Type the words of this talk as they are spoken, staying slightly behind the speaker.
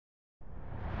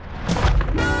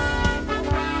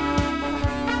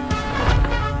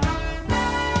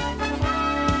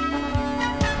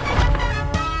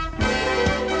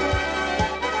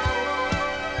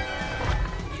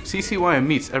CCYM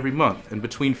meets every month, and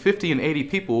between 50 and 80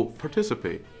 people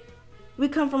participate. We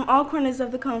come from all corners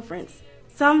of the conference,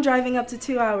 some driving up to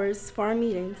 2 hours for our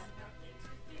meetings.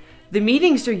 The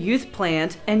meetings are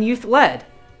youth-planned and youth-led.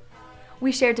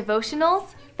 We share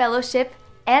devotionals, fellowship,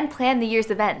 and plan the year's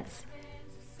events.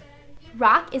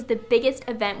 Rock is the biggest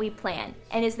event we plan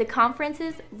and is the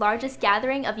conference's largest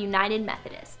gathering of United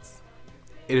Methodists.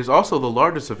 It is also the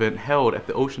largest event held at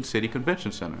the Ocean City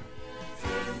Convention Center.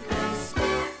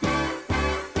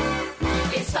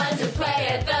 It's fun to play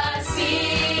at the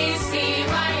CCYM.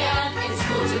 It's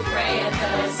cool to pray at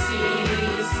the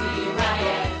CCYM.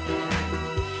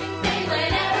 They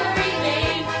plan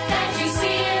everything that you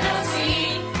see and don't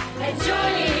see, and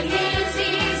joining is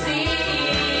easy.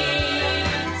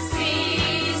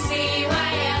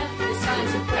 CCYM. It's fun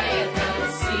to pray at the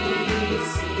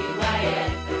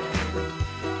CCYM.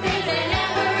 They plan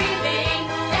everything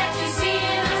that you see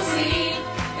and don't see,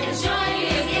 and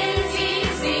joining is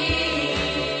easy.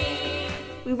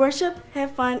 We worship,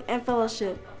 have fun, and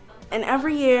fellowship. And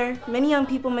every year, many young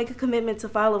people make a commitment to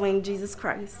following Jesus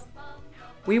Christ.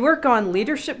 We work on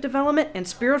leadership development and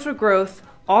spiritual growth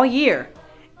all year,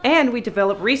 and we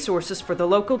develop resources for the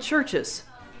local churches.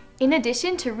 In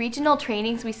addition to regional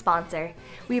trainings we sponsor,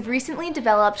 we've recently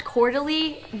developed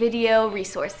quarterly video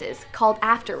resources called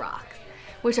After Rock,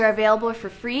 which are available for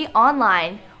free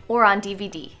online or on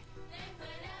DVD.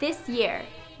 This year,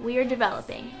 we are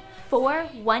developing 4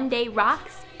 one-day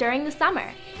rocks during the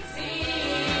summer.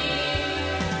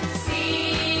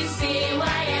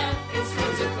 CCYM, it's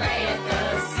cool to pray at the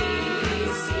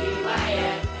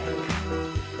CCYM.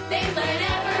 They plan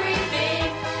everything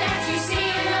that you see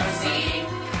and don't see,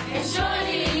 and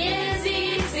joining is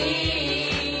easy.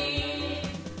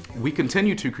 We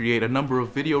continue to create a number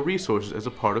of video resources as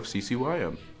a part of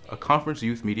CCYM, a conference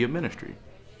youth media ministry.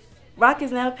 Rock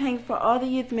is now paying for all the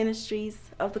youth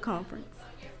ministries of the conference.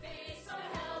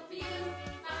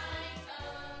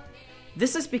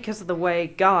 This is because of the way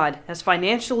God has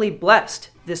financially blessed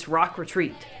this Rock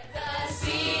retreat. The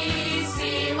CCYM,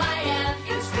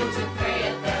 it's cool to pray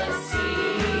at the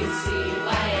CCYM.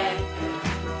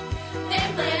 They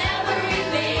plan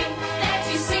everything that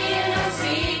you see and don't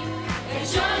see, and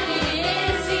joining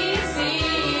is easy.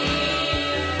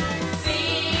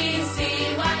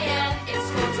 CCYM, it's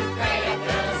cool to pray at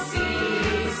the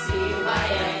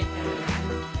CCYM.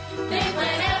 They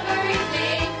plan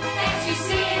everything that you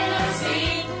see and don't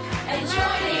see, and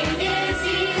joining is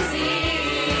easy.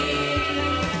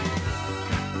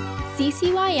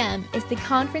 CCYM is the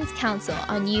Conference Council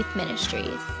on Youth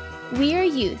Ministries. We are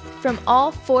youth from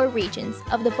all 4 regions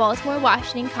of the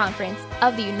Baltimore-Washington Conference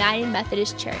of the United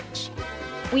Methodist Church.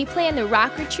 We plan the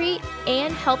Rock Retreat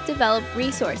and help develop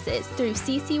resources through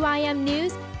CCYM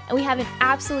News, and we have an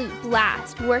absolute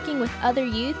blast working with other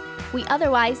youth we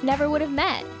otherwise never would have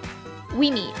met. We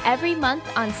meet every month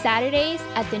on Saturdays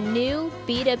at the new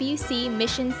BWC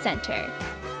Mission Center.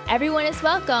 Everyone is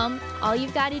welcome. All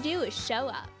you've got to do is show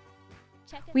up.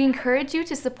 We encourage you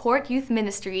to support youth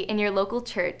ministry in your local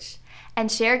church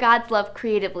and share God's love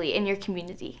creatively in your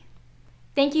community.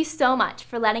 Thank you so much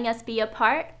for letting us be a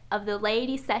part of the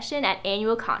Laity session at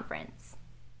Annual Conference.